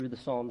through the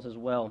Psalms as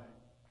well.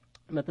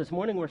 But this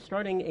morning we're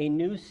starting a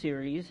new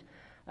series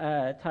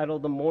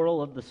titled The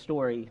Moral of the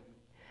Story.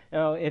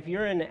 Now, if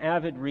you're an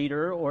avid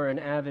reader or an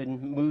avid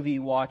movie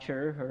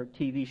watcher or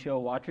TV show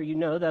watcher, you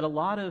know that a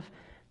lot of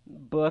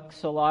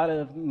books, a lot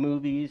of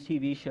movies,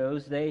 TV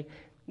shows, they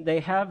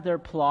have their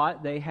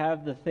plot, they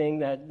have the thing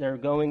that they're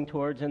going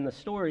towards in the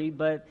story,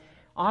 but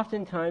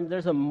oftentimes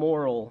there's a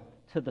moral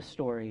to the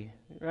story,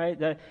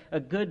 right? A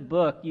good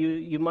book,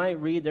 you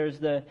might read,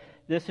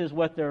 this is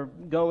what they're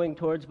going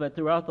towards, but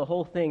throughout the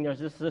whole thing, there's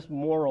this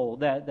moral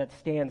that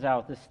stands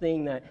out, this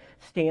thing that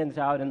stands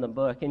out in the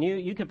book. And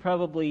you could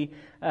probably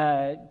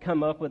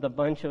come up with a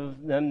bunch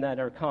of them that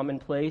are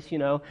commonplace,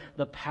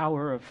 the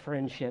power of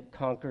friendship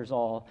conquers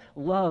all,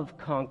 love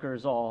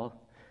conquers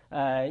all.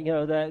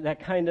 That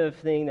kind of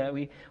thing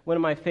one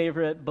of my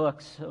favorite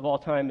books of all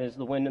time is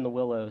The Wind in the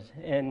Willows.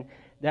 And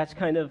that's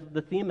kind of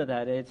the theme of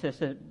that. It's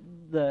just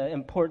the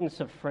importance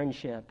of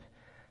friendship.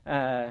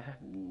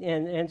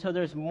 And so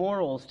there's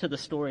morals to the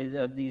story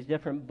of these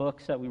different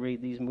books that we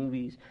read, these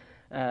movies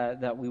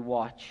that we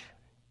watch.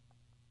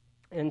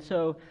 And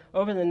so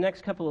over the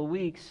next couple of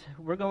weeks,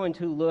 we're going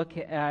to look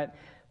at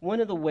one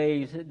of the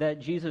ways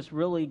that Jesus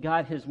really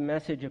got his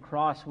message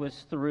across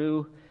was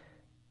through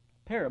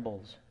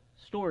parables,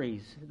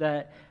 stories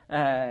that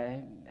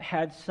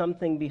had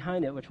something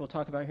behind it, which we'll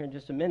talk about here in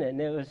just a minute.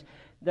 And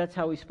that's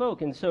how he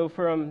spoke. And so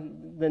for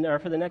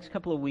the next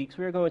couple of weeks,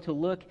 we're going to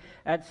look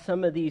at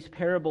some of these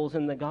parables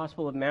in the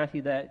Gospel of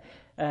Matthew that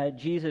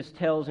Jesus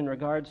tells in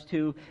regards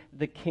to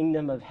the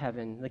kingdom of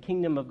heaven. The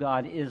kingdom of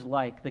God is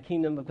like. The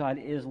kingdom of God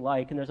is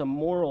like. And there's a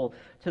moral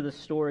to the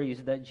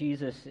stories that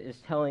Jesus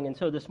is telling. And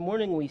so this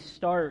morning we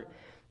start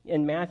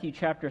in Matthew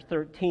chapter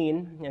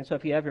 13. And so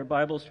if you have your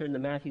Bibles, turn to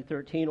Matthew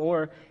 13,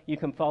 or you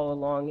can follow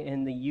along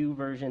in the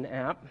YouVersion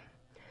app.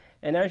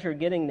 And as you're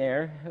getting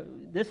there,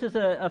 this is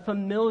a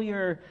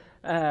familiar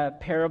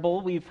parable.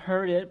 We've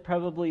heard it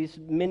probably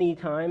many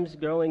times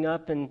growing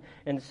up in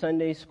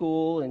Sunday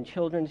school and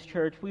children's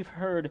church. We've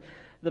heard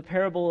the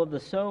parable of the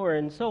sower,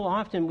 and so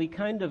often we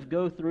kind of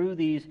go through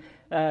these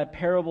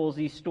parables,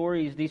 these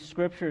stories, these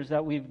scriptures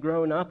that we've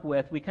grown up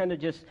with. We kind of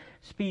just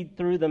speed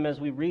through them as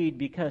we read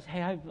because,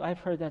 hey, I've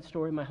heard that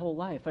story my whole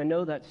life. I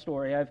know that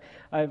story.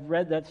 I've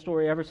read that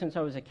story ever since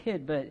I was a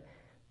kid, but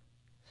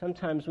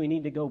sometimes we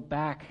need to go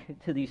back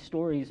to these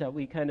stories that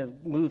we kind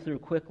of move through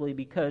quickly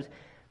because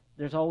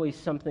there's always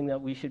something that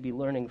we should be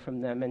learning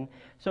from them. And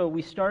so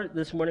we start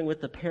this morning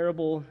with the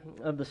parable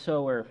of the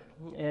sower.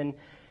 And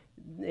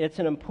it's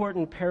an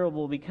important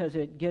parable because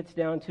it gets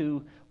down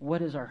to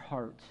what is our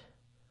heart?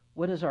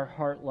 What is our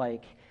heart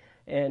like?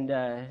 And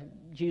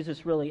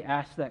Jesus really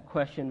asked that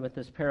question with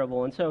this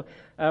parable. And so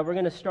we're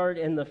going to start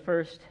in the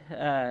first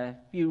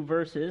few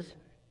verses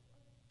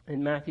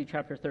in Matthew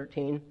chapter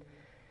 13.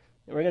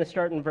 We're going to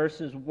start in verse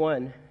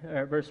 1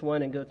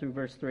 and go through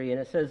verse 3.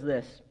 And it says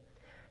this.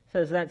 It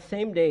says, "That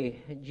same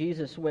day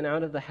Jesus went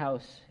out of the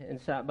house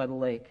and sat by the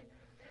lake.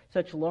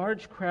 Such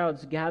large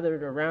crowds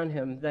gathered around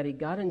him that he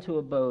got into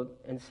a boat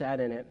and sat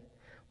in it,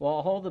 while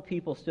all the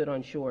people stood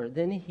on shore.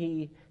 Then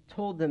he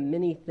told them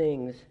many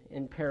things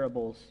in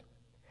parables."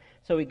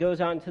 So he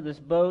goes out into this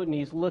boat and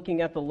he's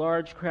looking at the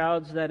large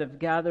crowds that have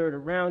gathered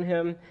around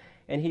him,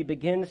 and he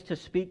begins to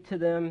speak to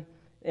them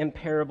in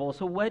parable.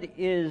 So what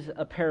is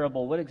a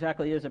parable? What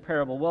exactly is a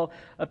parable? Well,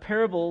 a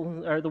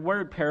parable, or the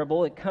word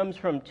parable, it comes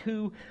from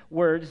two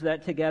words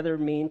that together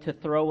mean to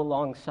throw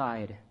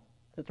alongside.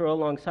 To throw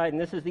alongside.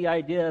 And this is the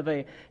idea of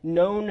a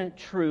known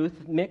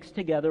truth mixed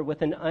together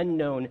with an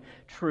unknown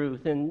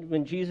truth. And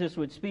when Jesus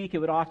would speak, it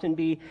would often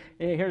be,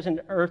 here's an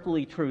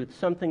earthly truth,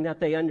 something that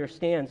they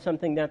understand,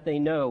 something that they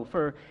know.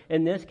 For,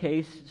 in this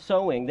case,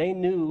 sowing. They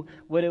knew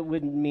what it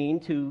would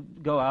mean to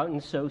go out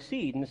and sow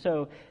seed. And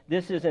so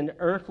this is an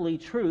earthly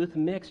truth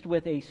mixed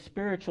with a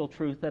spiritual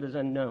truth that is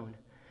unknown.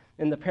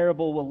 And the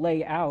parable will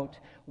lay out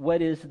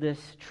what is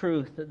this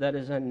truth that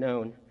is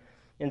unknown.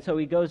 And so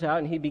he goes out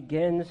and he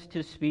begins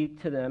to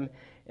speak to them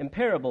in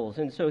parables.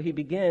 And so he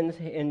begins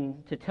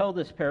to tell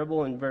this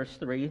parable in verse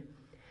 3.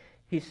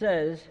 He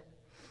says,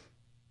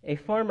 "A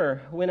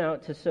farmer went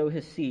out to sow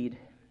his seed.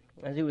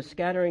 As he was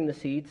scattering the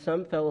seed,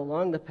 some fell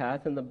along the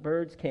path, and the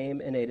birds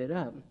came and ate it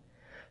up.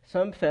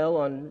 Some fell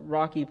on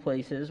rocky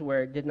places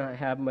where it did not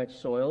have much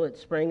soil. It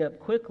sprang up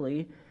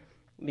quickly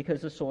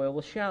because the soil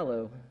was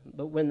shallow.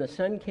 But when the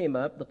sun came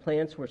up, the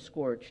plants were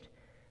scorched,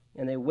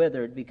 and they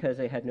withered because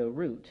they had no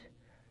root.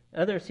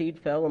 Other seed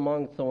fell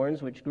among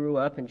thorns, which grew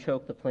up and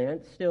choked the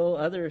plant. Still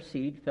other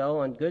seed fell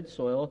on good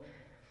soil,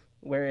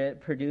 where it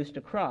produced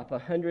a crop,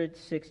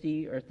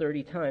 160 or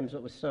 30 times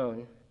what was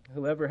sown.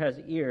 Whoever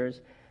has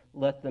ears,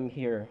 let them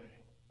hear."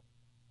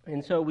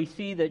 And so we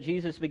see that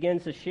Jesus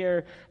begins to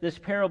share this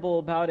parable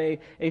about a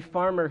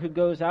farmer who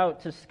goes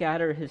out to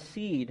scatter his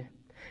seed.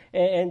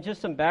 And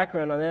just some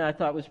background on that I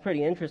thought was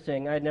pretty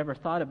interesting. I had never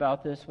thought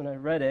about this when I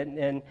read it.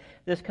 And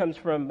this comes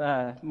from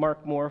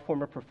Mark Moore,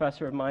 former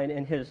professor of mine,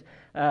 in his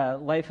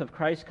Life of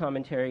Christ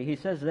commentary. He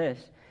says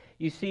this,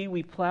 "You see,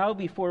 we plow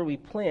before we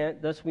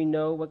plant, thus we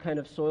know what kind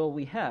of soil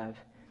we have.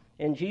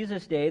 In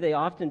Jesus' day, they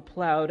often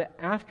plowed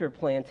after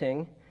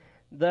planting,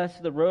 Thus,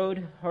 the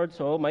road, hard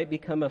soil, might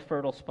become a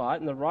fertile spot,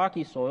 and the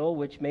rocky soil,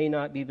 which may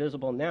not be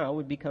visible now,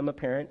 would become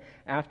apparent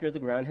after the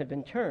ground had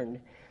been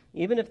turned.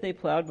 Even if they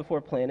plowed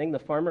before planting, the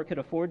farmer could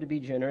afford to be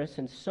generous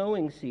in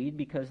sowing seed,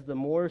 because the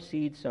more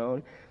seed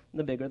sown,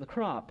 the bigger the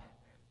crop.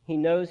 He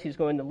knows he's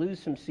going to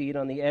lose some seed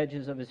on the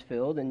edges of his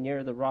field and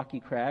near the rocky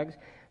crags,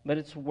 but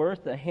it's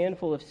worth a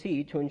handful of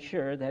seed to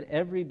ensure that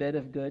every bit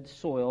of good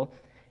soil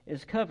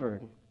is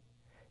covered.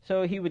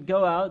 So he would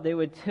go out, they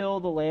would till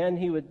the land,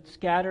 he would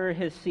scatter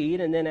his seed,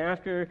 and then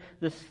after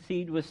the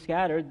seed was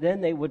scattered,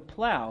 then they would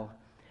plow.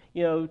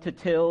 To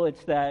till,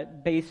 it's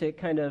that basic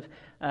kind of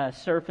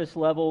surface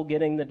level,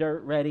 getting the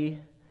dirt ready.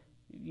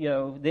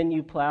 Then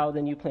you plow,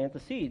 then you plant the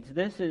seeds.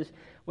 This is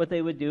what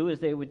they would do, is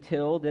they would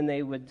till, then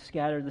they would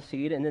scatter the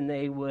seed, and then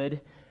they would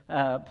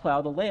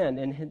plow the land.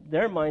 And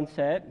their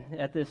mindset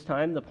at this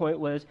time, the point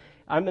was,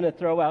 I'm going to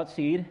throw out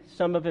seed.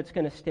 Some of it's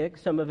going to stick,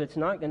 some of it's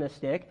not going to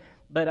stick.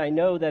 But I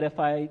know that if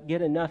I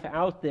get enough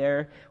out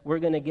there, we're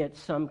going to get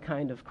some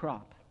kind of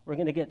crop. We're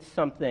going to get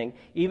something.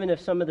 Even if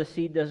some of the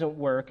seed doesn't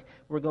work,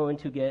 we're going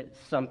to get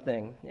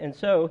something. And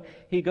so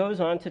he goes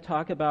on to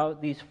talk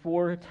about these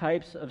 4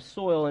 types of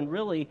soil. And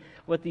really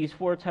what these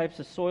 4 types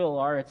of soil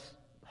are, it's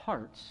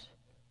hearts.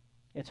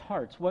 It's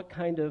hearts. What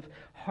kind of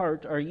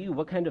heart are you?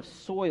 What kind of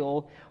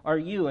soil are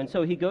you? And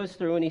so he goes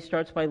through and he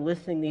starts by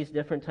listing these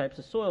different types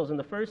of soils. And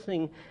the first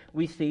thing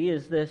we see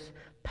is this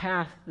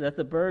path that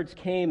the birds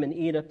came and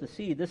eat up the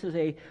seed. This is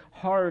a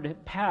hard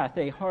path,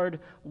 a hard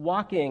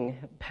walking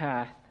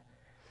path.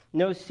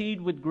 No seed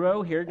would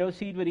grow here. No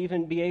seed would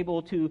even be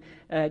able to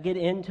get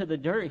into the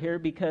dirt here,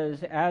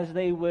 because as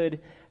they would,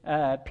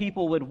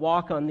 people would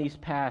walk on these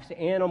paths.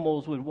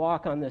 Animals would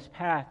walk on this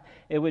path.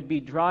 It would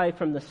be dry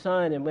from the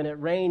sun, and when it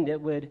rained,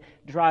 it would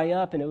dry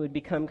up, and it would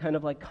become kind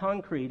of like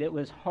concrete. It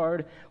was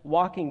hard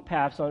walking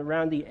paths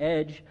around the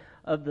edge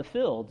of the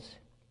fields.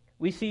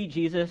 We see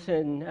Jesus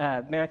in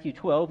Matthew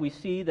 12. We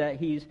see that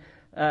he's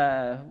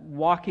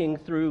walking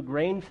through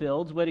grain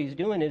fields. What he's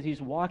doing is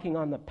he's walking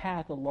on the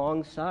path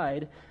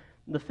alongside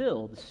the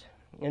fields.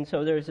 And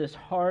so there's this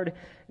hard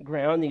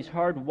ground, these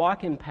hard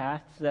walking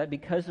paths that,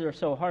 because they're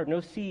so hard,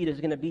 no seed is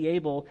going to be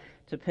able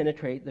to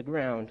penetrate the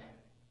ground.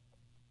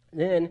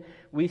 Then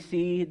we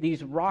see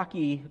these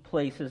rocky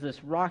places,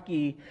 this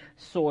rocky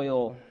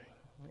soil.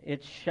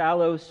 It's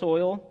shallow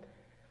soil.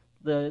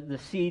 The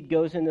seed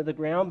goes into the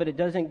ground, but it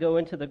doesn't go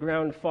into the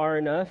ground far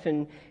enough,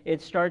 and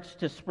it starts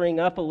to spring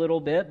up a little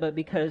bit, but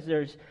because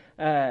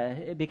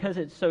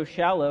it's so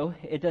shallow,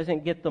 it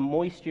doesn't get the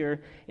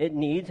moisture it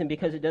needs, and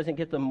because it doesn't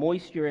get the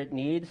moisture it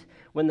needs,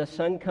 when the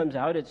sun comes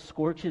out, it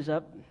scorches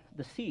up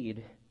the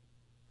seed.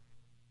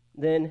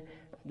 Then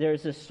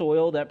there's this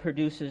soil that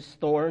produces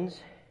thorns.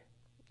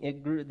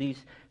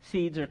 These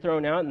seeds are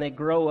thrown out, and they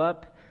grow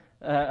up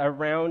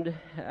around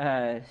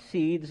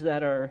seeds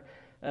that are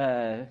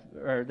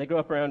or they grow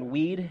up around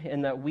weed,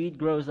 and that weed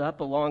grows up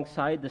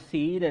alongside the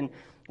seed. And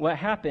what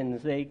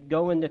happens? They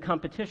go into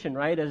competition,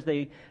 right? As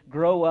they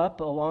grow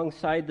up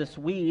alongside this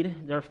weed,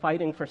 they're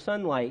fighting for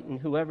sunlight, and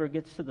whoever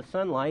gets to the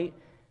sunlight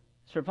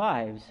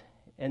survives.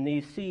 And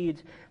these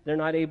seeds, they're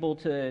not able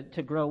to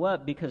grow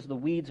up because the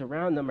weeds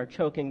around them are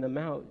choking them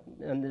out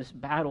in this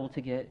battle to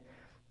get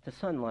to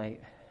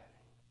sunlight.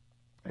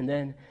 And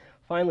then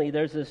finally,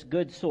 there's this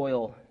good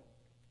soil.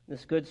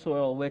 This good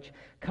soil, which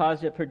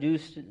causes it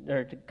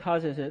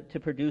to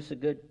produce a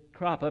good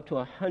crop, up to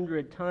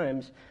 100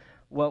 times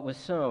what was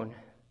sown.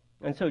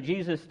 And so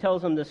Jesus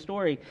tells them the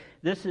story.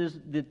 This is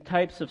the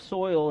types of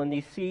soil, and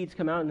these seeds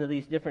come out into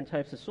these different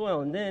types of soil.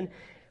 And then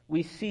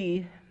we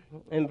see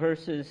in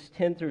verses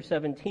 10 through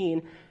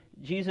 17,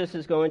 Jesus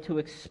is going to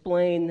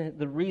explain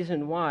the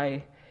reason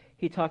why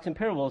he talks in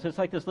parables. It's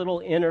like this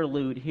little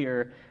interlude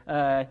here.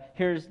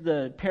 Here's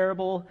the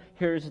parable,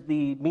 here's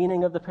the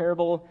meaning of the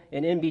parable,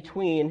 and in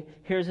between,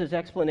 here's his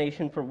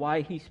explanation for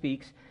why he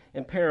speaks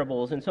in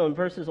parables. And so in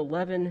verses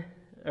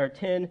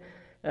 10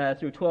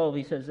 through 12,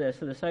 he says this: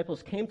 The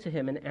disciples came to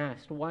him and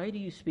asked, "Why do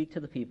you speak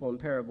to the people in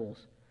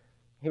parables?"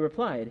 He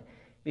replied,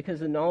 "Because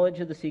the knowledge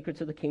of the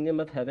secrets of the kingdom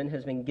of heaven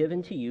has been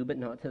given to you, but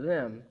not to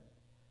them.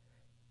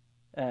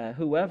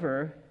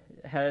 Whoever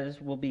has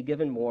will be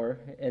given more,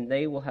 and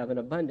they will have an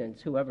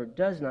abundance. Whoever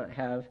does not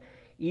have,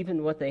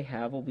 even what they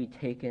have will be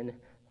taken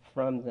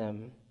from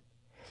them."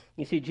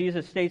 You see,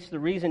 Jesus states the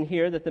reason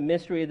here that the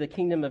mystery of the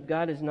kingdom of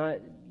God has not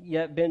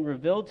yet been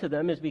revealed to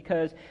them is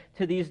because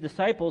to these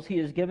disciples he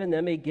has given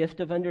them a gift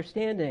of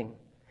understanding.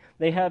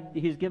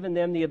 He's given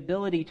them the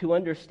ability to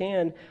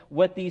understand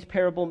what these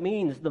parable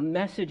means, the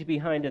message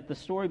behind it, the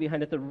story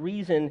behind it, the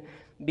reason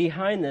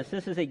behind this.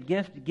 This is a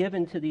gift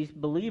given to these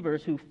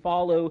believers who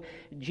follow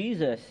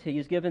Jesus.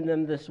 He's given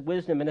them this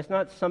wisdom, and it's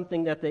not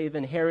something that they've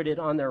inherited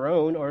on their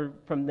own or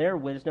from their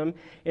wisdom.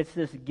 It's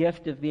this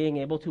gift of being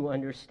able to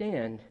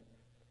understand.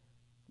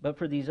 But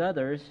for these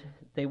others,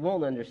 they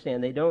won't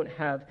understand. They don't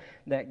have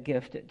that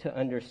gift to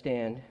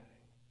understand.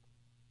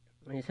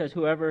 And he says,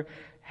 whoever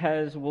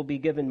has will be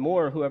given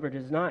more. Whoever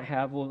does not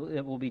have,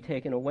 it will be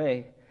taken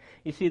away.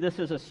 You see, this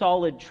is a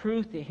solid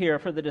truth here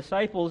for the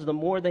disciples. The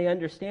more they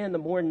understand, the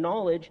more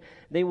knowledge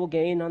they will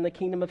gain on the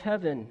kingdom of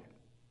heaven.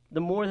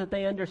 The more that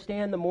they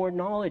understand, the more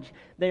knowledge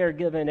they are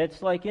given.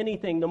 It's like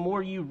anything. The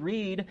more you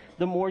read,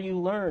 the more you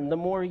learn. The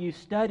more you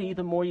study,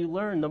 the more you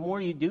learn. The more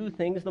you do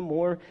things, the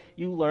more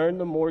you learn,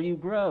 the more you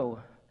grow.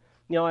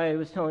 You know, I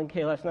was telling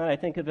Kay last night, I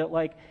think of it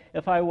like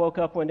if I woke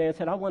up one day and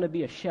said, I want to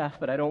be a chef,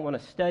 but I don't want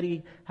to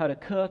study how to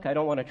cook. I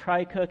don't want to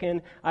try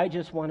cooking. I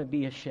just want to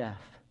be a chef.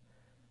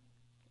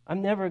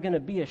 I'm never going to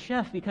be a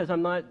chef because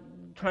I'm not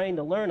trying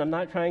to learn. I'm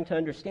not trying to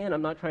understand.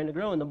 I'm not trying to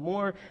grow. And the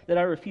more that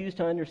I refuse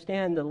to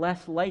understand, the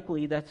less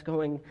likely that's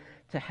going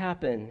to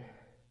happen.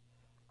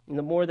 And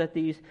the more that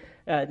these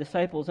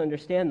disciples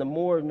understand, the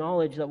more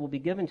knowledge that will be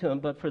given to them.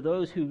 But for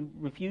those who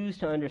refuse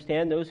to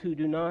understand, those who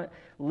do not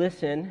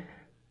listen,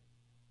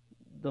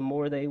 the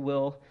more they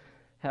will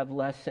have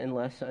less and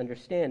less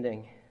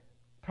understanding.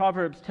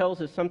 Proverbs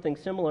tells us something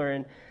similar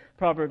in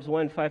Proverbs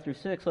 1, 5 through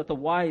 6. Let the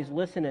wise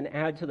listen and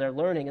add to their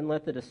learning, and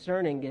let the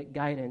discerning get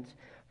guidance.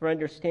 For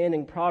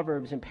understanding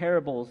proverbs and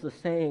parables, the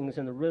sayings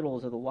and the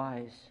riddles of the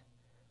wise.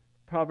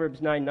 Proverbs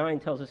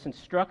 9:9 tells us,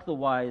 instruct the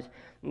wise,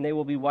 and they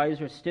will be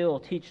wiser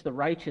still. Teach the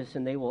righteous,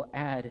 and they will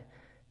add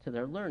to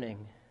their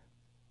learning.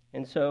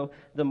 And so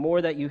the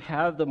more that you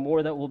have, the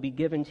more that will be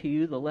given to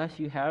you. The less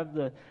you have,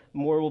 the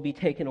more will be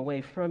taken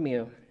away from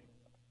you.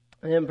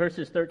 And in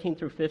verses 13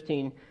 through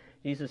 15,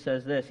 Jesus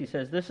says this. He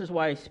says, this is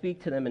why I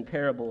speak to them in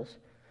parables.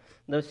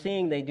 Though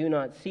seeing they do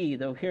not see,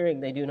 though hearing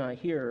they do not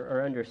hear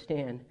or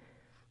understand.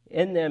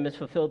 In them is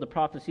fulfilled the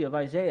prophecy of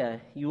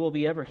Isaiah. You will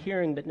be ever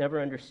hearing but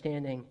never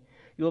understanding.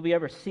 You will be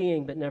ever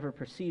seeing but never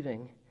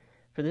perceiving.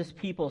 For this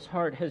people's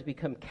heart has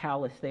become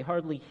callous. They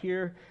hardly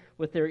hear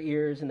with their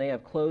ears, and they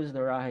have closed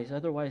their eyes.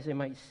 Otherwise they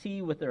might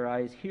see with their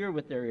eyes, hear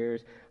with their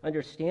ears,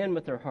 understand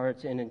with their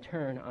hearts, and in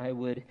turn I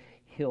would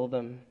heal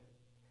them.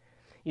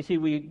 You see,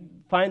 we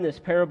find this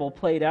parable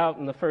played out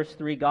in the first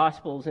three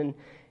Gospels. And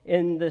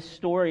in this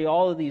story,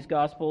 all of these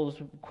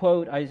Gospels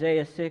quote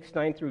Isaiah 6,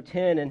 9 through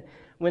 10. And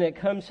when it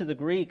comes to the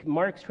Greek,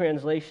 Mark's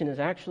translation is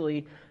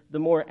actually the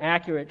more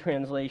accurate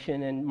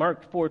translation. In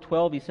Mark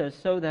 4:12, he says,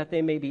 so that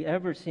they may be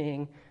ever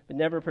seeing, but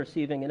never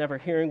perceiving, and ever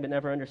hearing, but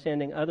never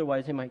understanding.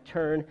 Otherwise, they might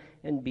turn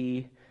and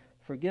be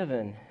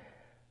forgiven.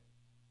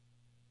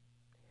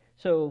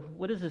 So,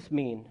 what does this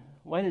mean?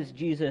 Why is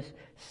Jesus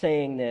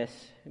saying this?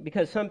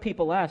 Because some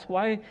people ask,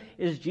 why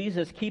is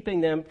Jesus keeping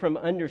them from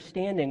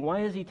understanding?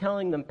 Why is he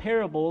telling them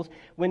parables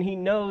when he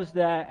knows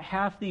that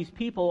half these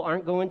people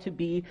aren't going to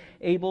be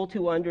able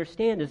to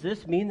understand? Does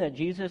this mean that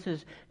Jesus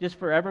is just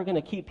forever going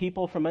to keep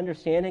people from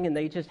understanding and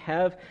they just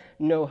have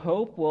no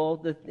hope? Well,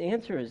 the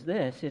answer is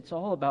this. It's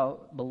all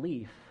about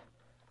belief.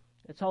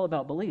 It's all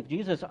about belief.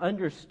 Jesus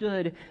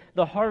understood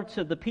the hearts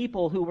of the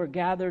people who were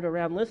gathered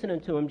around listening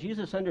to him.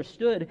 Jesus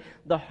understood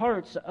the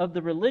hearts of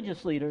the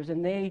religious leaders,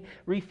 and they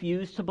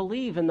refused to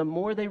believe. And the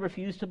more they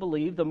refused to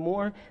believe, the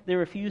more they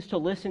refused to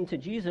listen to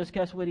Jesus,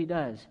 guess what he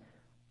does?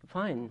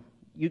 Fine,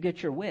 you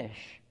get your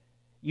wish.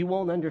 You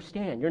won't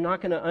understand. You're not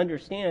going to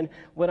understand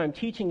what I'm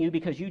teaching you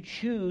because you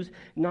choose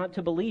not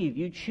to believe.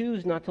 You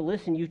choose not to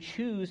listen. You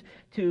choose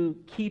to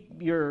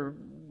keep your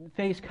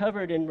face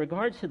covered in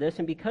regards to this,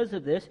 and because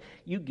of this,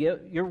 you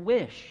get your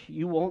wish.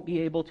 You won't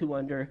be able to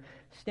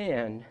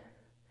understand.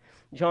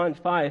 John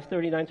 5,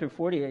 39 through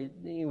 40,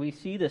 we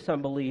see this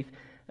unbelief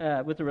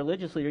with the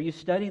religious leader. You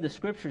study the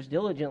scriptures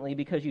diligently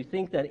because you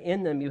think that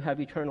in them you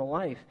have eternal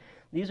life.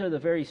 These are the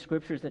very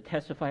scriptures that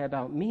testify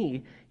about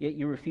me, yet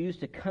you refuse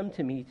to come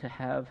to me to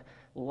have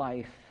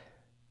life.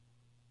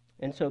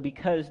 And so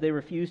because they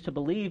refuse to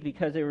believe,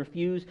 because they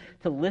refuse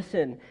to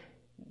listen,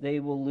 they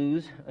will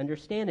lose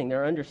understanding.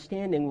 Their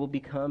understanding will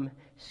become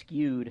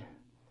skewed.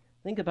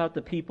 Think about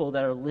the people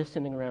that are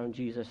listening around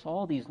Jesus,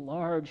 all these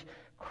large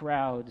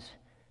crowds.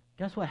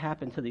 Guess what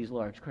happened to these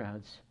large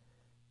crowds?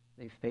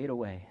 They fade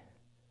away.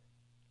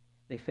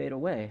 They fade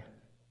away.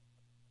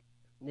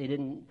 They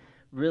didn't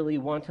really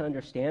want to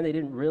understand. They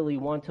didn't really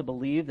want to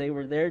believe. They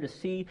were there to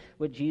see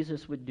what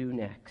Jesus would do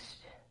next.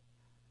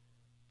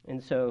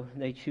 And so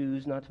they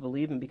choose not to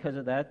believe, and because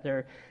of that,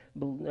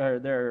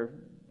 their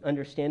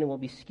understanding will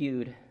be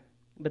skewed.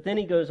 But then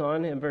he goes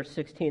on in verse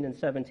 16 and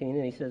 17,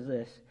 and he says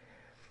this,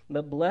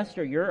 but blessed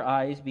are your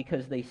eyes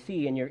because they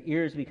see, and your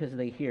ears because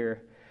they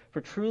hear. For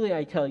truly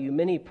I tell you,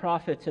 many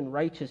prophets and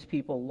righteous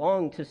people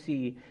longed to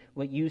see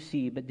what you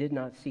see, but did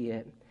not see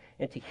it,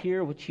 and to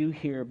hear what you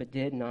hear, but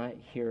did not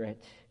hear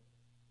it.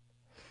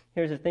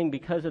 Here's the thing,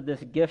 because of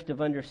this gift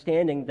of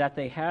understanding that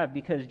they have,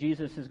 because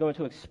Jesus is going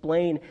to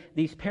explain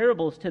these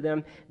parables to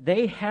them,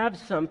 they have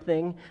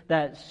something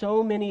that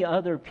so many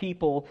other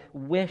people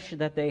wish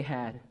that they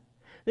had.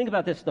 Think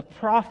about this. The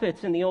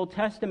prophets in the Old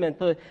Testament,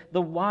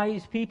 the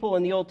wise people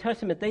in the Old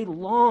Testament, they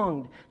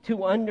longed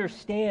to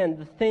understand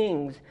the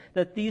things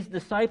that these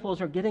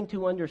disciples are getting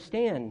to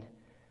understand.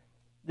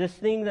 This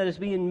thing that is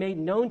being made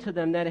known to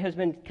them that has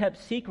been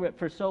kept secret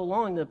for so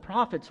long, the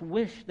prophets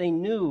wish they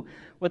knew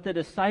what the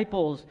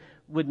disciples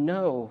would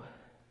know.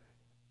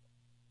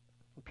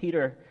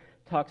 Peter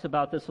talks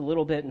about this a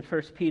little bit in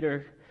 1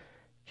 Peter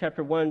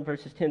chapter 1,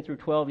 verses 10 through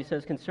 12, he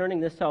says, "Concerning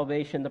this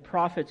salvation, the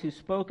prophets who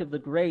spoke of the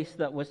grace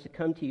that was to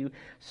come to you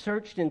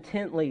searched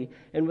intently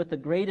and with the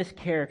greatest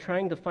care,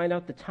 trying to find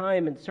out the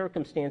time and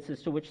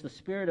circumstances to which the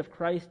Spirit of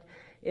Christ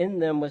in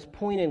them was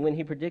pointing when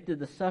he predicted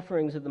the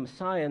sufferings of the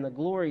Messiah and the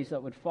glories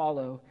that would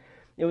follow.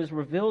 It was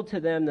revealed to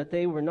them that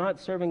they were not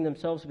serving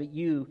themselves but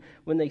you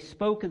when they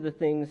spoke of the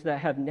things that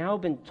have now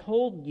been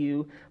told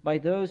you by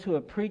those who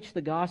have preached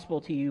the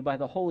gospel to you by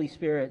the Holy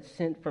Spirit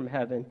sent from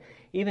heaven.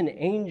 Even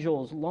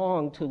angels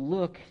long to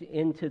look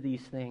into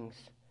these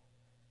things."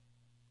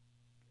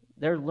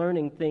 They're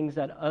learning things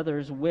that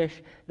others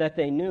wish that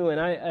they knew. And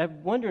I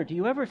wonder, do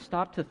you ever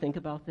stop to think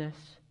about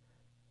this?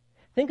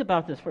 Think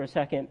about this for a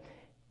second.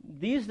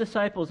 These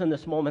disciples in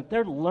this moment,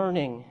 they're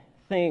learning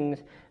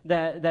things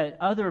that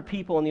other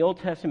people in the Old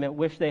Testament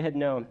wish they had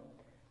known.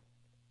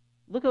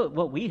 Look at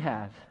what we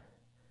have.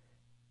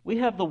 We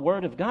have the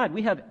Word of God.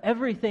 We have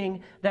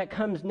everything that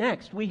comes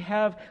next. We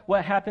have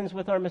what happens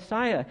with our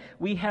Messiah.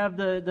 We have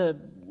the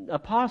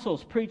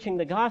apostles preaching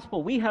the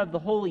gospel. We have the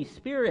Holy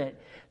Spirit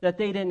that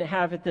they didn't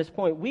have at this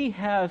point. We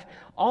have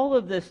all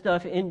of this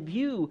stuff in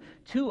view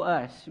to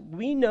us.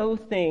 We know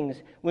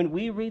things when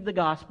we read the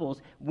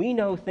Gospels. We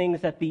know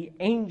things that the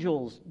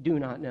angels do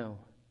not know.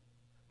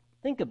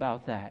 Think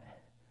about that.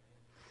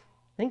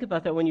 Think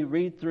about that when you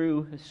read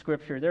through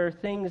Scripture. There are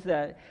things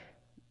that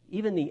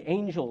even the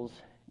angels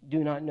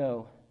do not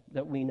know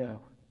that we know.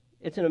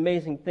 It's an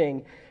amazing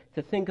thing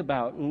to think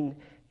about. And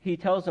he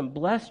tells them,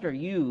 "Blessed are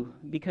you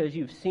because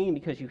you've seen,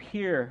 because you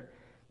hear,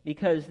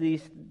 because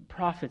these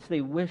prophets,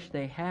 they wish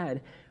they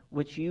had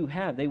what you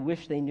have. They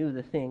wish they knew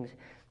the things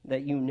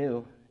that you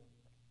knew."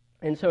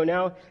 And so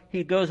now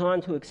he goes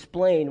on to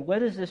explain, what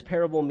does this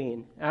parable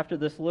mean? After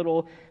this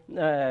little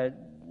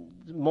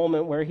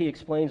moment where he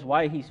explains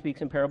why he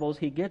speaks in parables,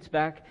 he gets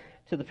back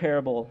to the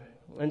parable.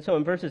 And so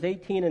in verses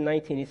 18 and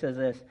 19, he says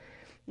this,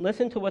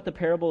 "Listen to what the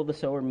parable of the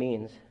sower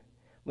means.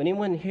 When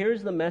anyone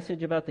hears the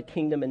message about the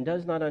kingdom and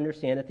does not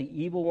understand it, the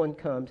evil one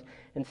comes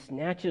and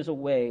snatches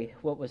away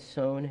what was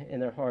sown in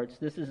their hearts.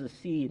 This is a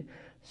seed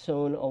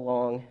sown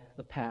along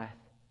the path."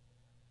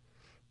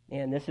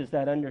 And this is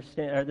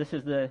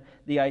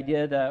the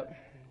idea that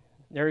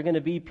there are going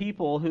to be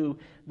people who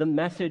the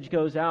message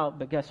goes out,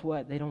 but guess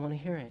what? They don't want to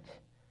hear it.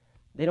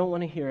 They don't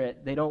want to hear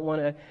it. They don't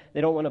want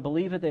to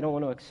believe it. They don't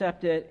want to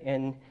accept it.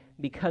 And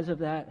because of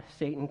that,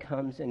 Satan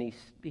comes and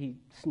he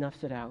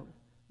snuffs it out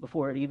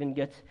before it even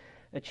gets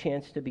a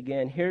chance to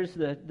begin. Here's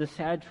the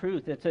sad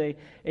truth. It's a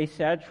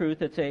sad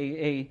truth. It's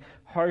a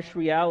harsh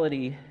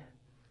reality.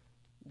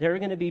 There are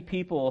going to be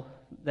people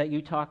that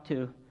you talk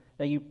to,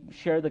 that you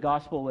share the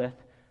gospel with,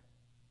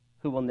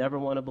 who will never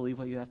want to believe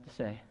what you have to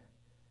say.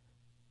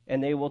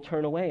 And they will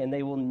turn away, and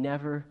they will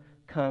never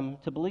come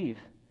to believe.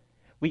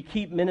 We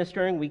keep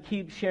ministering, we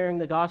keep sharing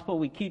the gospel,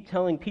 we keep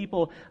telling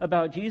people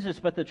about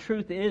Jesus, but the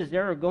truth is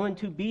there are going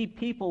to be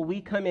people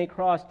we come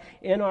across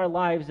in our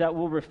lives that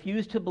will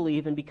refuse to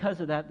believe, and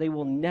because of that, they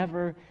will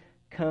never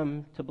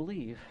come to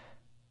believe.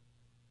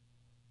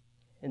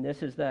 And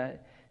this is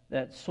that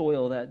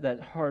soil, that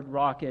hard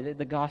rock.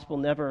 The gospel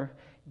never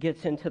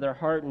gets into their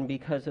heart, and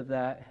because of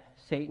that,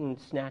 Satan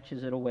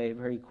snatches it away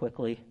very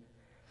quickly.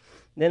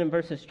 Then in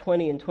verses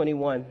 20 and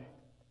 21,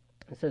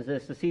 it says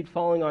this, "The seed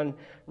falling on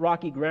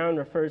rocky ground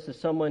refers to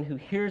someone who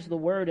hears the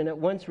word and at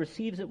once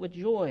receives it with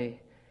joy.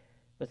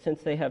 But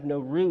since they have no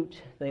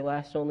root, they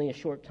last only a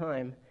short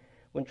time.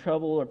 When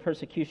trouble or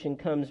persecution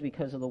comes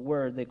because of the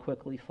word, they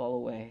quickly fall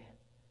away."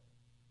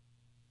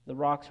 The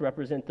rocks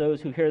represent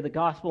those who hear the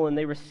gospel and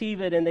they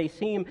receive it and they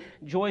seem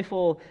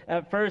joyful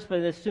at first, but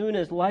as soon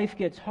as life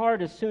gets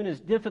hard, as soon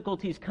as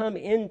difficulties come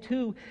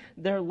into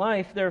their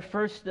life, their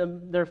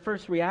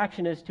first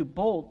reaction is to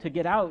bolt, to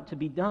get out, to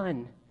be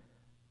done.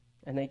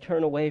 And they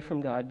turn away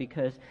from God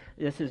because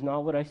this is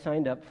not what I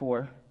signed up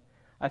for.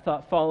 I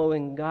thought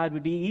following God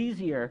would be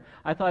easier.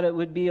 I thought it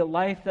would be a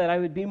life that I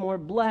would be more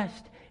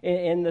blessed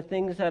in the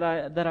things that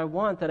I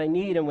want, that I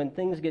need, and when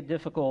things get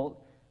difficult,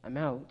 I'm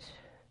out.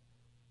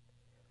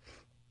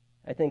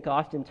 I think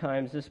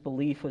oftentimes this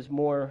belief was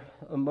more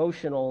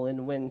emotional,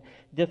 and when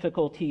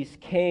difficulties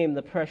came,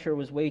 the pressure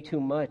was way too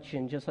much,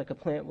 and just like a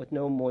plant with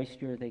no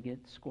moisture, they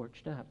get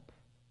scorched up.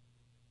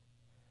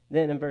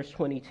 Then in verse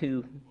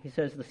 22, he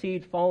says, "The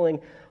seed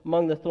falling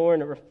among the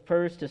thorn," it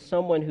refers to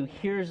someone who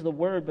hears the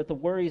word, but the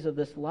worries of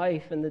this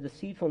life and the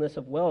deceitfulness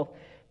of wealth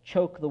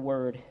choke the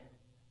word,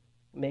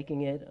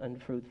 making it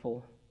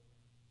unfruitful.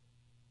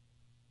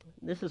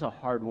 This is a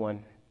hard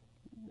one.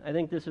 I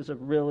think this is a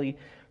really,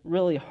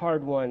 really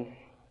hard one.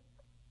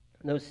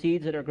 Those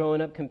seeds that are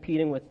growing up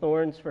competing with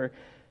thorns for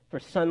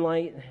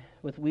sunlight,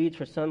 with weeds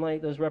for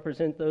sunlight, those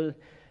represent those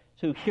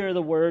who hear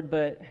the word,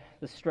 but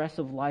the stress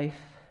of life,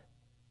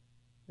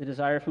 the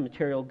desire for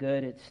material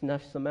good, it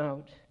snuffs them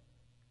out.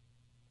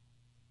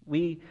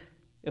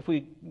 If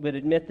we would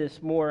admit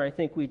this more, I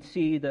think we'd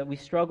see that we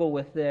struggle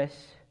with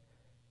this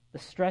The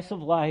stress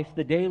of life,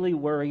 the daily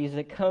worries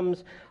that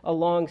comes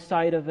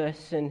alongside of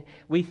us, and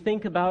we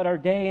think about our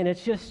day and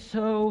it's just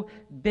so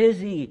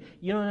busy.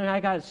 You know, and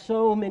I got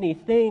so many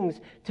things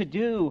to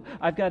do.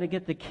 I've got to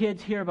get the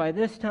kids here by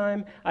this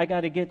time. I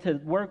got to get to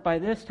work by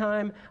this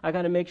time. I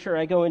got to make sure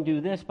I go and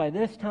do this by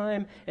this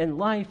time. And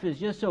life is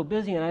just so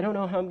busy, and I don't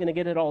know how I'm going to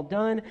get it all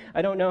done.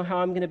 I don't know how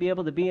I'm going to be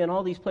able to be in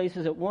all these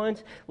places at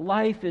once.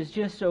 Life is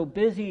just so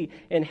busy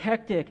and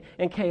hectic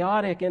and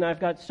chaotic, and I've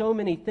got so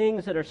many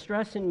things that are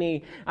stressing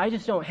me. I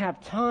just don't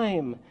have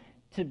time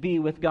to be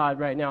with God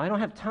right now. I don't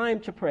have time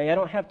to pray. I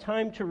don't have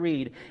time to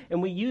read.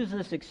 And we use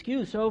this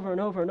excuse over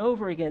and over and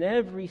over again.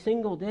 Every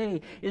single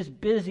day is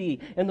busy,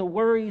 and the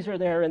worries are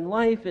there, and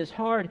life is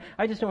hard.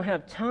 I just don't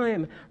have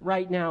time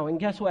right now.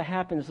 And guess what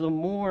happens? The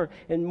more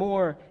and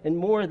more and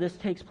more this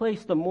takes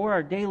place, the more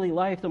our daily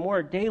life, the more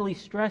our daily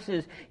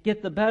stresses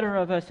get the better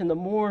of us, and the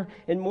more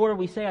and more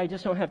we say, I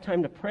just don't have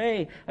time to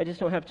pray. I just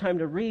don't have time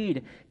to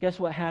read.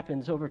 Guess what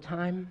happens over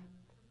time?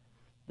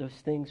 Those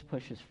things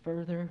push us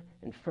further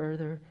and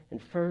further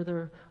and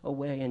further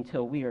away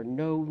until we are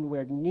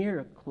nowhere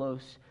near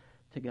close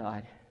to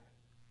God.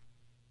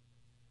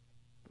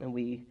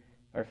 And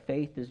our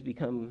faith has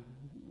become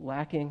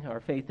lacking.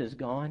 Our faith is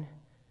gone.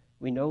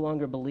 We no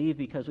longer believe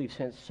because we've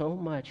spent so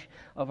much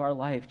of our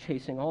life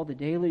chasing all the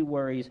daily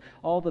worries,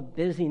 all the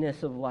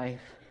busyness of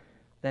life,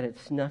 that it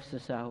snuffs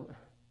us out.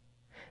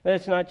 But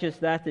it's not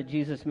just that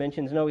Jesus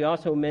mentions. No, he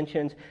also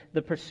mentions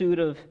the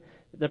pursuit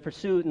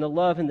and the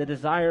love and the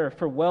desire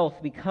for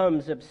wealth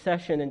becomes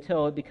obsession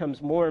until it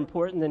becomes more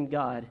important than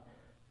God.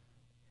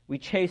 We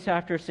chase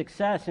after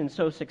success, and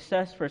so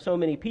success for so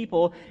many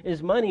people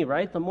is money,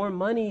 right? The more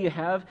money you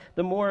have,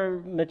 the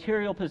more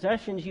material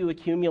possessions you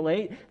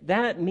accumulate,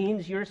 that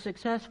means you're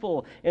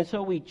successful. And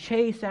so we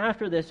chase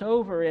after this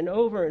over and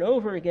over and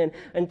over again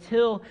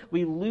until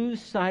we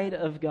lose sight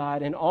of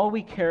God, and all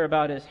we care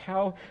about is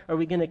how are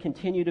we going to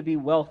continue to be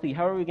wealthy?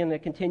 How are we going to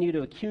continue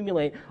to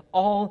accumulate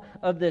all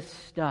of this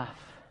stuff?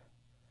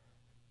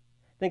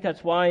 I think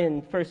that's why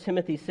in 1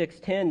 Timothy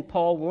 6:10,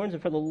 Paul warns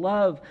them for the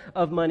love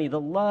of money,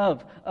 the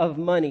love of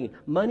money.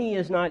 Money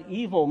is not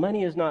evil.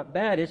 Money is not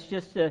bad. It's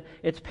just,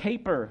 it's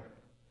paper.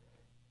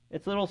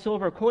 It's little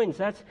silver coins.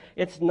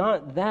 It's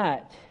not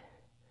that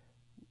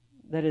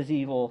is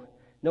evil.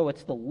 No,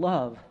 it's the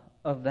love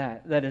of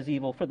that is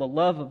evil. For the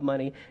love of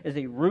money is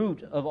a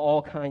root of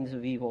all kinds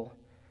of evil.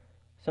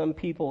 Some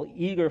people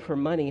eager for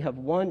money have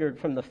wandered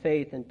from the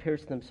faith and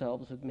pierced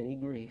themselves with many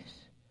griefs.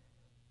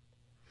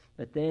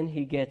 But then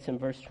he gets, in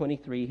verse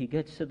 23, he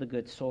gets to the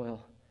good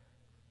soil.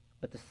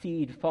 But the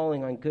seed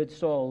falling on good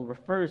soil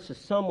refers to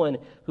someone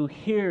who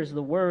hears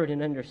the word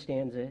and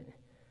understands it.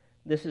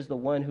 This is the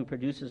one who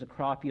produces a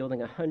crop yielding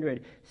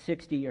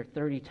 160 or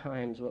 30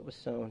 times what was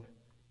sown.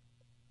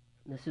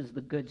 This is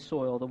the good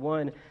soil, the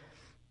one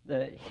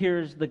that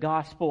hears the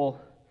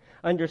gospel,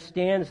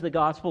 understands the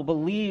gospel,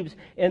 believes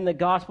in the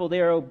gospel.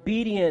 They are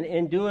obedient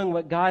in doing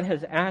what God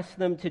has asked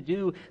them to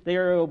do. They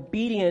are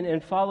obedient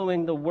in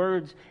following the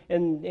words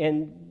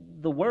and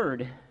the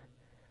word.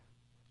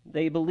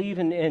 They believe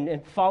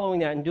in following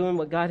that and doing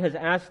what God has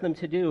asked them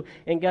to do.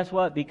 And guess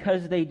what?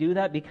 Because they do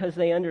that, because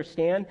they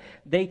understand,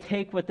 they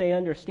take what they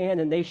understand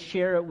and they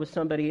share it with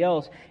somebody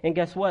else. And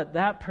guess what?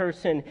 That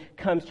person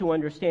comes to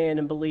understand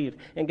and believe.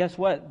 And guess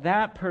what?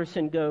 That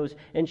person goes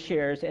and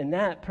shares, and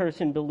that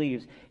person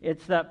believes.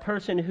 It's that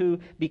person who,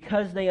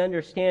 because they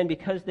understand,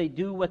 because they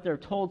do what they're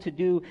told to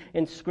do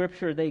in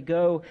Scripture, they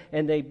go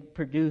and they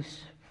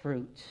produce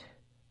fruit.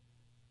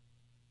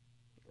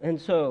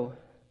 And so,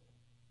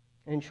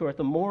 in short,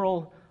 the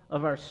moral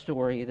of our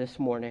story this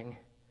morning,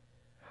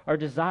 our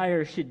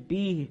desire should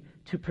be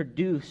to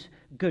produce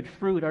good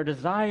fruit. Our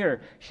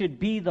desire should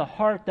be the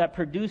heart that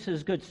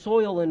produces good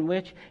soil, in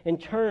which in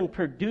turn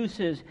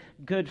produces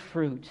good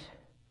fruit.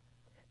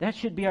 That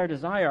should be our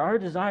desire. Our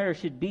desire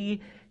should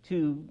be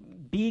to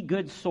be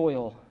good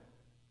soil.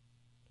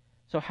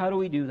 So how do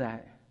we do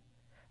that?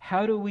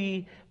 How do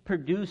we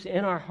produce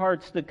in our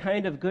hearts the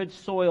kind of good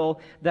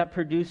soil that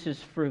produces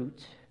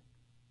fruit?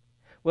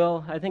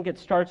 Well, I think it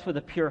starts with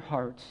a pure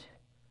heart.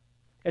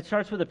 It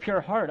starts with a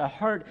pure heart, a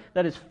heart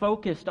that is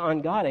focused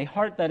on God, a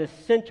heart that is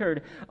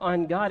centered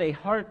on God, a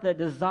heart that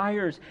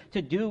desires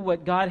to do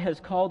what God has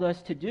called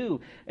us to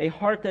do, a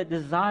heart that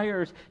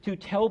desires to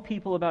tell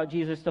people about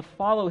Jesus, to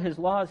follow His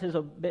laws,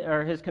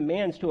 His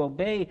commands, to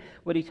obey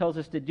what He tells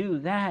us to do.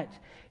 That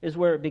is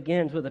where it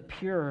begins, with a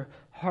pure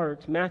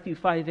heart. Matthew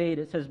 5:8,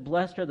 it says,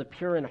 "Blessed are the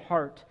pure in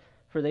heart,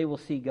 for they will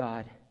see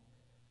God."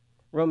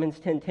 Romans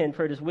 10:10,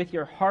 "For it is with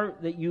your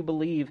heart that you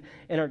believe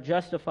and are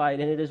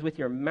justified, and it is with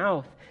your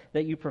mouth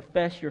that you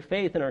profess your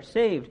faith and are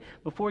saved."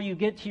 Before you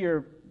get to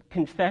your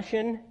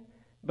confession,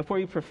 before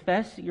you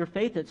profess your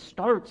faith, it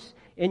starts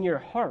in your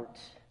heart.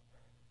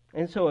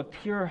 And so a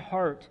pure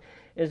heart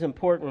is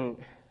important,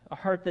 a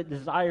heart that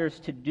desires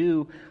to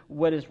do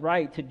what is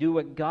right, to do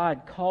what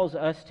God calls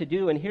us to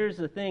do. And here's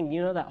the thing,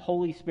 you know that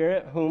Holy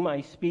Spirit whom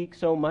I speak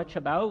so much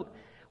about?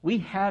 We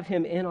have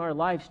Him in our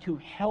lives to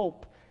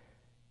help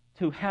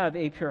to have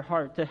a pure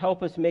heart, to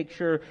help us make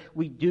sure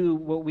we do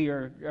what we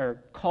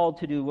are called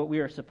to do, what we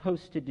are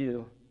supposed to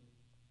do.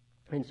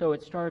 And so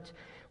it starts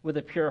with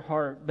a pure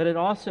heart. But it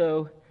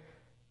also,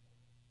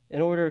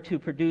 in order to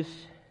produce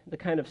the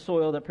kind of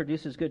soil that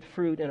produces good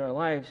fruit in our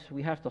lives,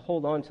 we have to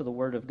hold on to the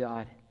Word of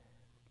God.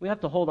 We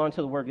have to hold on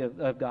to the Word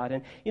of God.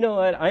 And you know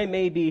what? I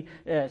may be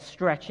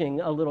stretching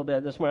a little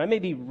bit this morning. I may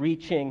be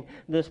reaching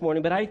this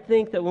morning. But I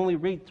think that when we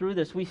read through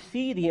this, we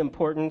see the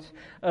importance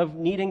of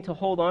needing to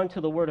hold on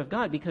to the Word of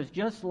God. Because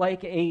just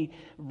like a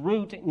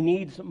root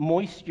needs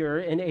moisture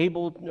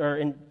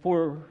and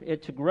for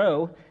it to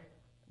grow,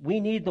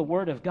 we need the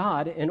Word of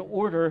God in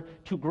order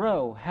to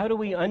grow. How do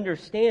we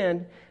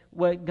understand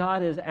what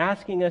God is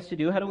asking us to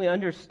do? How do we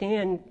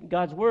understand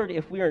God's Word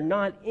if we are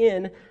not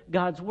in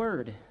God's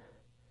Word?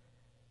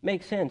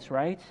 Makes sense,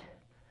 right?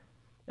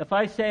 If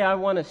I say I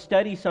want to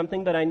study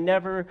something, but I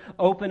never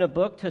open a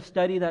book to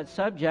study that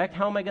subject,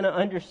 how am I going to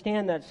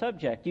understand that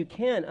subject? You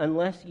can't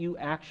unless you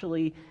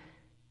actually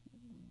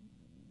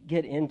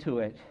get into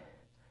it.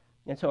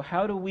 And so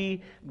how do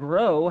we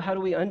grow? How do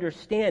we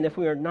understand if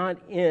we are not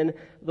in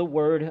the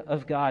Word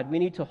of God? We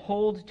need to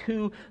hold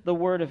to the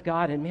Word of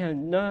God. And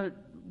man, no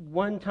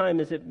one time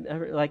is it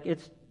ever, like,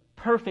 it's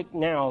perfect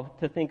now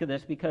to think of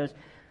this, because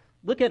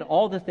look at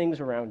all the things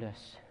around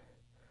us.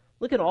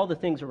 Look at all the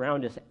things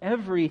around us.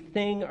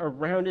 Everything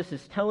around us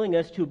is telling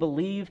us to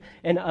believe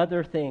in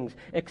other things,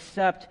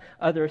 accept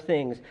other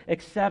things,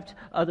 accept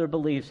other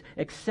beliefs,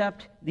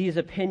 accept these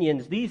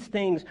opinions. These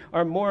things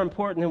are more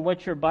important than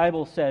what your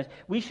Bible says.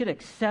 We should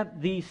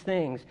accept these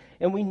things.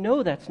 And we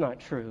know that's not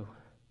true.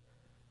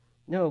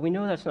 No, we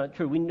know that's not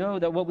true. We know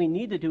that what we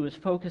need to do is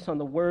focus on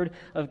the Word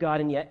of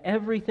God, and yet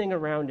everything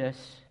around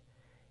us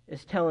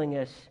is telling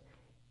us,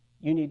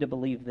 you need to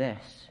believe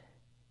this.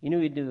 You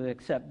need to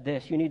accept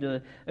this. You need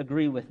to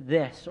agree with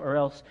this, or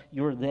else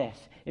you're this.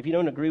 If you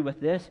don't agree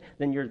with this,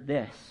 then you're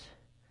this.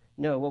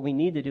 No, what we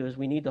need to do is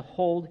we need to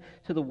hold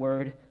to the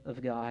Word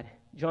of God.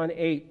 John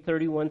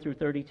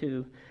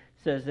 8:31-32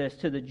 says this: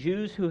 to the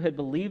Jews who had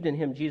believed in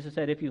him, Jesus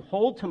said, if you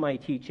hold to my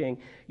teaching,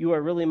 you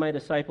are really my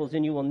disciples,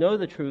 and you will know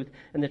the truth,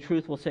 and the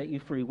truth will set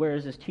you free. Where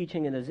is this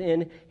teaching? It is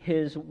in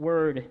his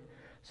Word.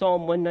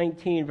 Psalm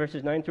 119,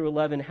 verses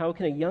 9-11, how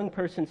can a young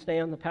person stay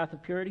on the path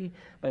of purity?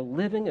 By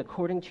living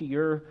according to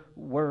your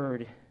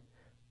word.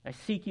 I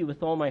seek you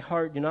with all my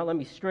heart. Do not let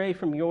me stray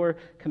from your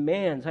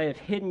commands. I have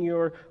hidden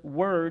your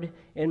word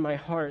in my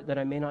heart that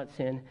I may not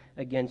sin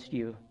against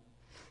you.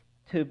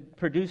 To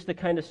produce the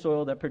kind of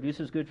soil that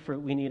produces good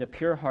fruit, we need a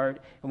pure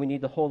heart, and we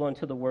need to hold on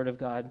to the Word of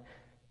God.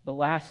 But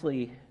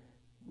lastly,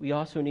 we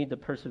also need to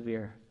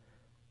persevere.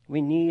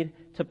 We need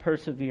to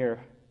persevere.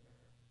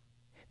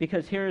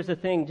 Because here's the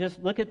thing,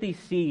 just look at these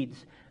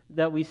seeds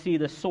that we see,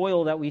 the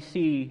soil that we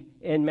see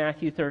in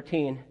Matthew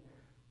 13.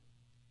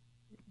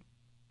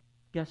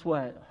 Guess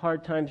what?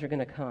 Hard times are going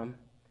to come.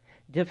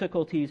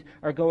 Difficulties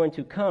are going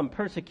to come.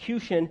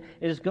 Persecution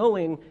is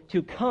going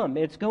to come.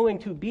 It's going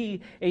to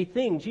be a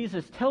thing.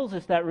 Jesus tells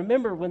us that.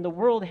 Remember, when the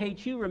world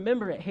hates you,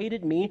 remember it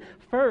hated me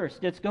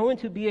first. It's going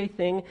to be a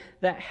thing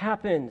that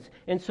happens.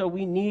 And so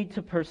we need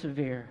to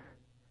persevere.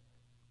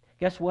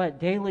 Guess what?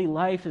 Daily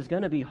life is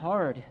going to be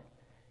hard.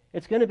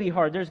 It's going to be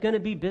hard. There's going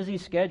to be busy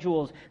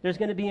schedules. There's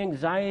going to be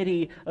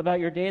anxiety about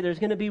your day. There's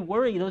going to be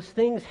worry. Those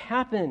things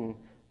happen.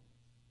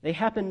 They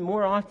happen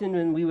more often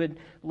than we would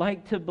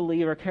like to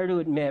believe or care to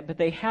admit, but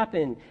they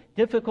happen.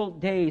 Difficult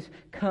days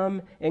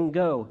come and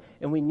go,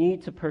 and we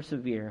need to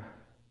persevere.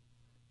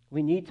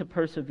 We need to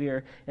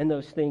persevere in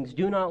those things.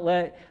 Do not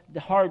let the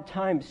hard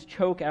times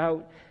choke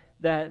out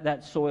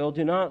that soil.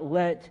 Do not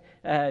let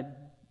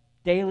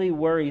daily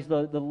worries,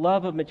 the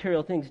love of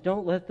material things,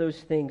 don't let those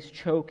things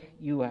choke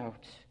you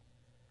out.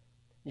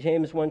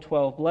 James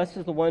 1:12, blessed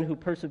is the one who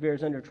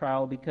perseveres under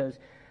trial, because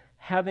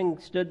having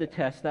stood the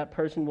test, that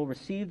person will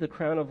receive the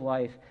crown of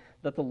life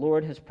that the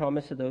Lord has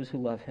promised to those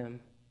who love him.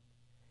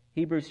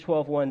 Hebrews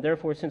 12:1,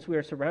 therefore, since we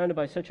are surrounded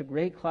by such a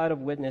great cloud of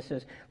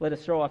witnesses, let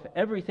us throw off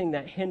everything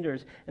that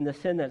hinders and the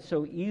sin that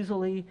so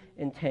easily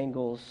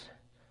entangles,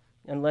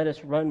 and let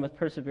us run with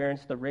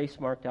perseverance the race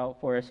marked out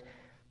for us.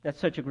 That's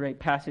such a great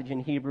passage in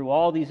Hebrew.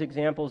 All these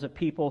examples of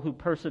people who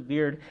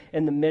persevered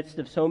in the midst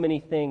of so many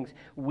things,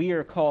 we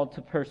are called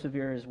to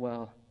persevere as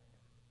well.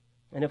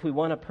 And if we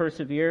want to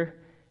persevere,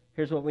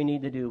 here's what we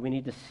need to do. We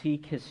need to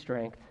seek His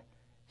strength.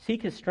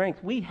 Seek His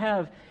strength. We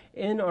have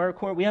in our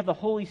core, we have the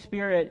Holy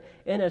Spirit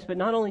in us, but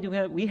not only do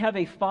we have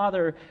a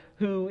Father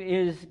who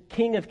is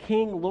King of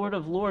Kings, Lord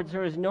of Lords.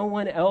 There is no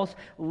one else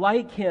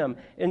like Him.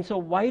 And so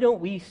why don't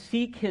we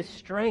seek His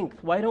strength?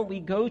 Why don't we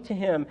go to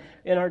Him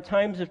in our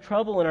times of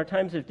trouble, in our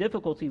times of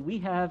difficulty? We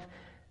have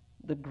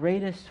the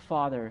greatest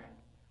Father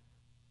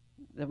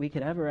that we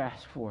could ever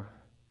ask for.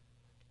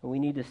 And we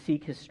need to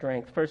seek His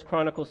strength. 1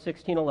 Chronicles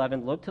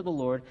 16:11, look to the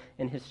Lord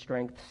and His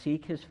strength.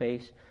 Seek His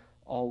face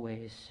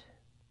always.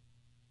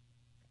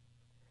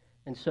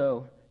 And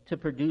so, to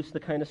produce the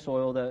kind of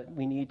soil that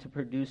we need to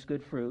produce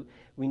good fruit,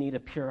 we need a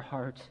pure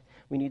heart.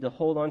 We need to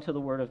hold on to the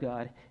Word of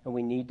God, and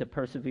we need to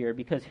persevere.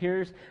 Because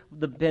here's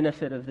the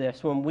benefit of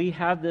this. When we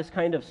have this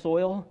kind of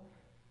soil,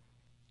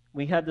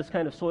 We have this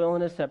kind of soil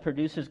in us that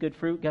produces good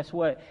fruit. Guess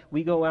what?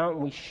 We go out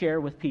and we share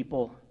with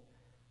people.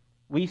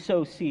 We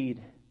sow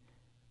seed.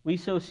 We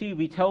sow seed.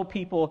 We tell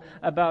people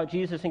about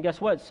Jesus. And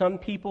guess what? Some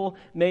people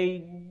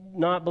may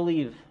not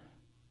believe.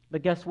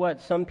 But guess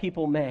what? Some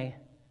people may.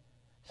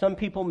 Some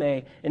people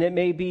may. And it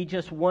may be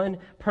just one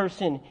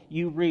person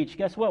you reach.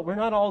 Guess what? We're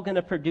not all going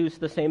to produce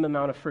the same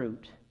amount of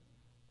fruit.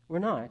 We're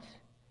not.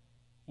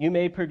 You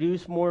may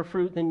produce more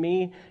fruit than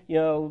me.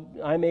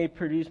 I may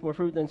produce more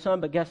fruit than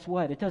some. But guess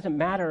what? It doesn't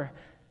matter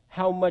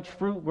how much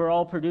fruit we're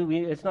all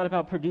producing. It's not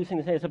about producing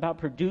the same. It's about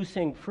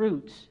producing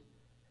fruits.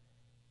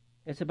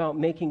 It's about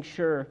making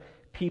sure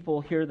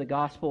people hear the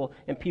gospel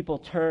and people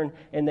turn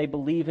and they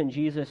believe in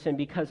Jesus. And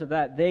because of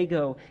that, they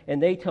go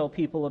and they tell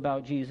people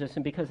about Jesus.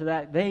 And because of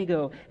that, they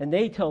go and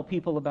they tell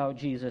people about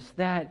Jesus.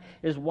 That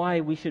is why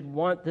we should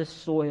want this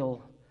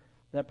soil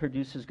that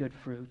produces good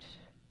fruit.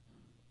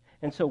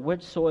 And so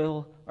which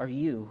soil are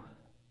you?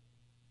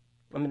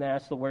 I'm going to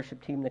ask the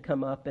worship team to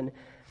come up. And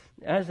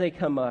as they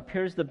come up,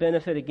 here's the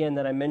benefit again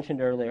that I mentioned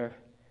earlier.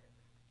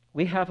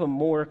 We have a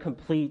more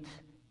complete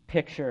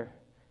picture.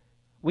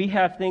 We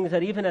have things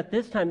that even at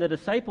this time the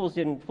disciples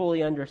didn't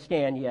fully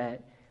understand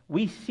yet.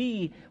 We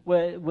see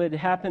what would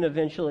happen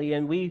eventually,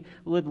 and we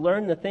would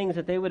learn the things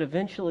that they would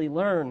eventually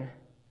learn.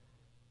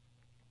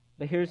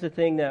 But here's the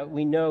thing that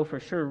we know for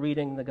sure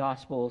reading the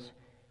Gospels.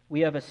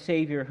 We have a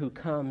Savior who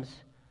comes,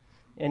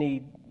 and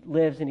He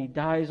lives, and He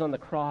dies on the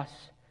cross,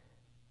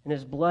 and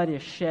His blood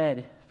is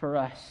shed for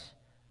us.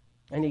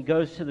 And He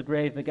goes to the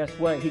grave, but guess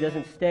what? He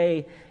doesn't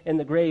stay in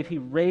the grave. He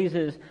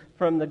raises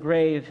from the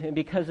grave. And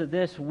because of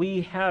this,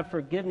 we have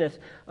forgiveness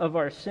of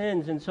our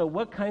sins. And so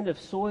what kind of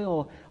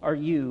soil are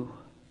you?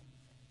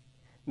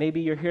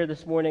 Maybe you're here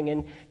this morning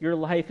and your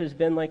life has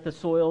been like the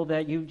soil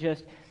that you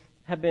just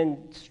have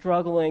been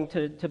struggling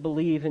to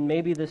believe. And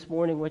maybe this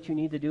morning what you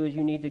need to do is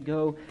you need to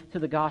go to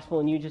the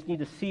gospel and you just need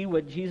to see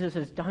what Jesus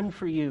has done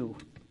for you.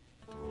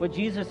 What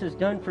Jesus has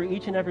done for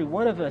each and every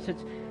one of us.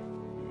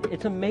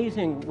 It's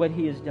amazing what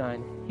He has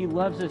done. He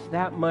loves us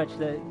that much,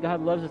 that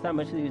God loves us that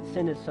much that He would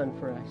send His Son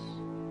for us.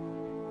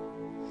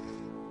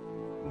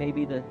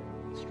 Maybe the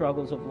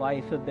struggles of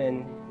life have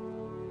been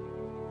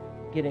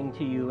getting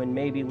to you, and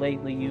maybe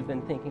lately you've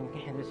been thinking,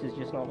 man, this is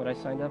just not what I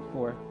signed up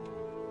for.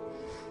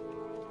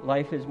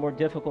 Life is more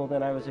difficult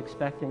than I was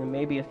expecting, and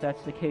maybe if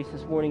that's the case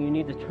this morning, you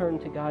need to turn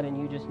to God and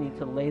you just need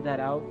to lay that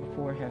out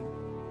before Him.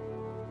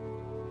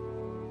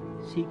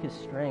 Seek His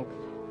strength.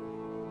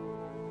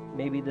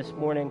 Maybe this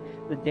morning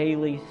the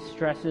daily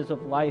stresses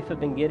of life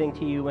have been getting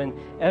to you, and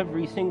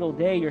every single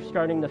day you're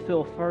starting to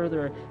feel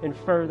further and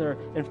further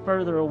and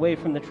further away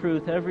from the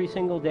truth. Every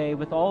single day,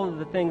 with all of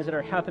the things that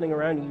are happening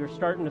around you, you're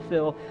starting to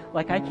feel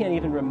like I can't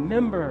even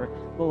remember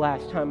the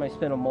last time I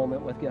spent a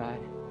moment with God.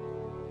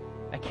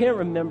 I can't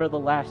remember the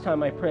last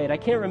time I prayed. I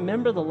can't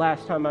remember the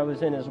last time I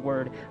was in His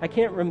Word. I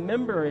can't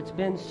remember. It's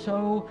been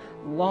so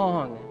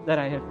long that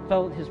I have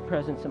felt His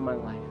presence in my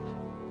life.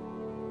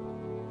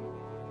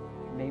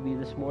 Maybe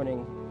this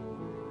morning,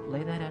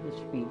 lay that at His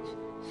feet.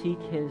 Seek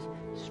His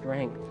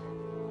strength.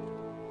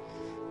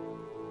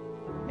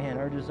 Man,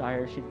 our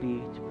desire should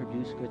be to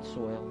produce good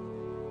soil.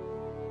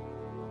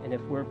 And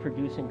if we're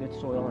producing good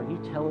soil, are you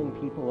telling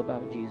people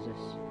about Jesus?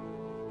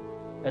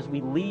 As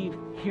we leave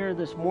here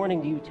this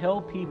morning, do you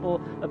tell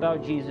people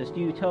about Jesus? Do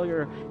you tell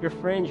your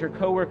friends, your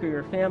coworker,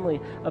 your family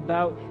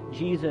about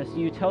Jesus? Do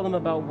you tell them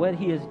about what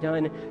He has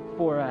done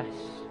for us?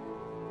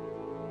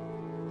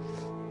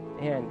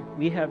 And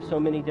we have so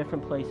many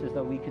different places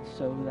that we could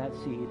sow that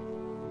seed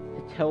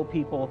to tell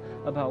people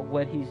about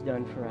what He's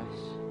done for us.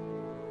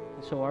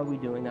 And so are we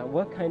doing that?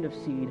 What kind of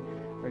seed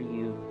are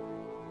you?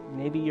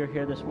 Maybe you're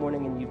here this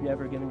morning and you've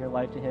never given your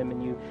life to Him,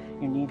 and you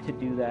need to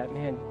do that.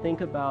 Man,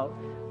 think about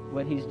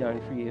what He's done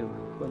for you,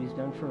 what He's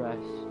done for us.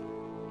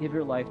 Give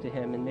your life to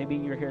Him. And maybe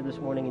you're here this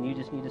morning and you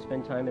just need to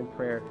spend time in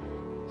prayer,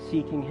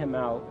 seeking Him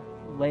out,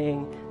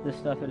 laying this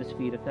stuff at His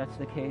feet. If that's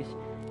the case,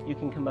 you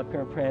can come up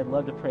here and pray. I'd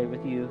love to pray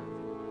with you.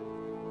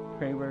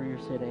 Pray where you're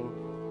sitting,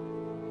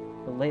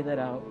 but lay that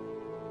out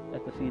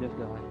at the feet of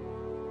God.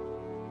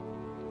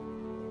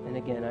 And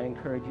again, I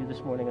encourage you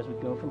this morning as we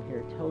go from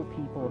here, tell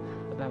people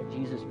about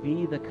Jesus.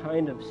 Be the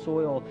kind of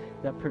soil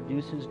that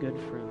produces good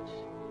fruit.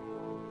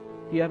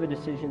 If you have a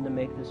decision to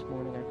make this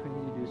morning, I pray that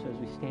you do so as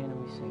we stand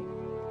and we sing.